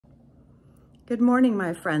Good morning,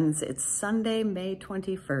 my friends. It's Sunday, May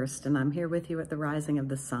 21st, and I'm here with you at the rising of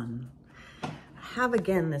the sun. I have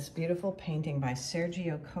again this beautiful painting by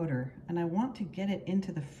Sergio Coder, and I want to get it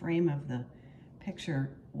into the frame of the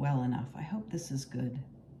picture well enough. I hope this is good.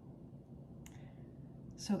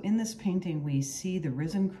 So in this painting, we see the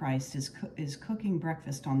risen Christ is cooking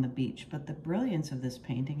breakfast on the beach, but the brilliance of this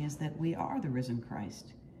painting is that we are the risen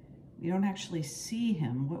Christ. We don't actually see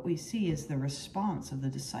him. What we see is the response of the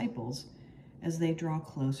disciples as they draw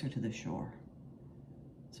closer to the shore.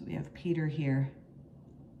 So we have Peter here,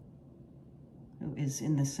 who is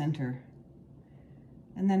in the center.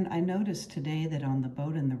 And then I noticed today that on the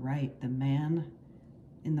boat in the right, the man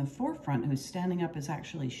in the forefront who's standing up is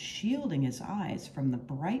actually shielding his eyes from the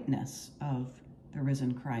brightness of the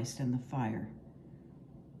risen Christ and the fire.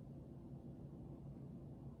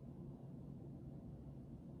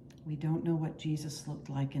 We don't know what Jesus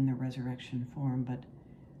looked like in the resurrection form, but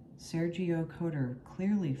Sergio Coder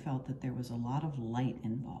clearly felt that there was a lot of light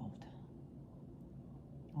involved,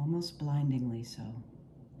 almost blindingly so.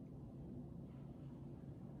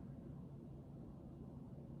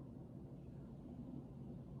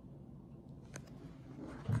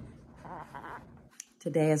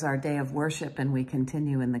 Today is our day of worship, and we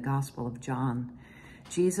continue in the Gospel of John.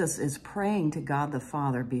 Jesus is praying to God the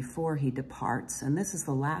Father before he departs, and this is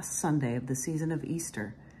the last Sunday of the season of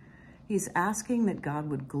Easter. He's asking that God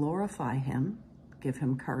would glorify him, give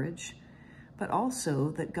him courage, but also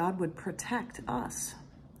that God would protect us.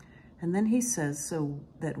 And then he says, so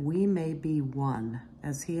that we may be one,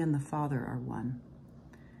 as he and the Father are one.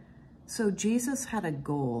 So Jesus had a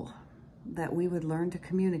goal, that we would learn to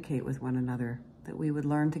communicate with one another, that we would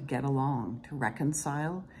learn to get along, to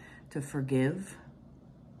reconcile, to forgive,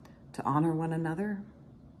 to honor one another.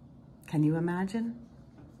 Can you imagine?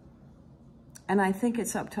 And I think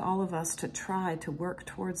it's up to all of us to try to work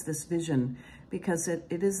towards this vision, because it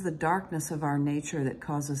is the darkness of our nature that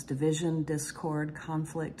causes division, discord,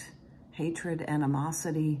 conflict, hatred,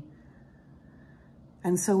 animosity.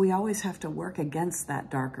 And so we always have to work against that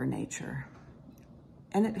darker nature.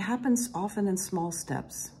 And it happens often in small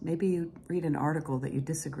steps. Maybe you read an article that you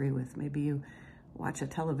disagree with. Maybe you watch a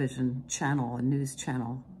television channel, a news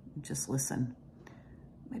channel, and just listen.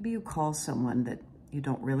 Maybe you call someone that you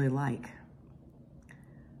don't really like.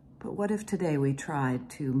 But what if today we tried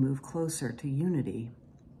to move closer to unity,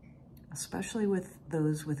 especially with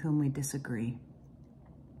those with whom we disagree?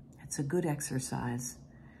 It's a good exercise.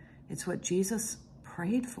 It's what Jesus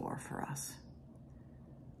prayed for us,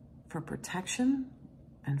 for protection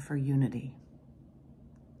and for unity.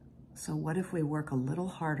 So what if we work a little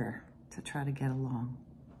harder to try to get along?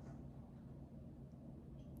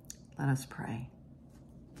 Let us pray.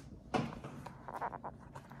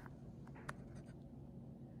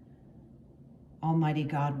 Almighty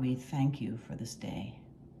God, we thank you for this day.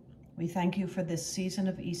 We thank you for this season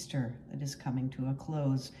of Easter that is coming to a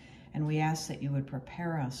close, and we ask that you would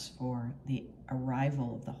prepare us for the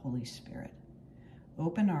arrival of the Holy Spirit.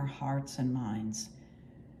 Open our hearts and minds,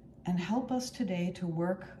 and help us today to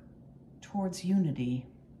work towards unity,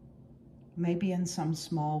 maybe in some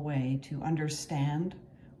small way, to understand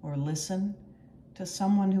or listen to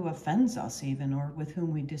someone who offends us even, or with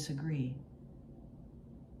whom we disagree.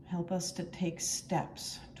 Help us to take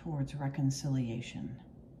steps towards reconciliation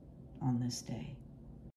on this day.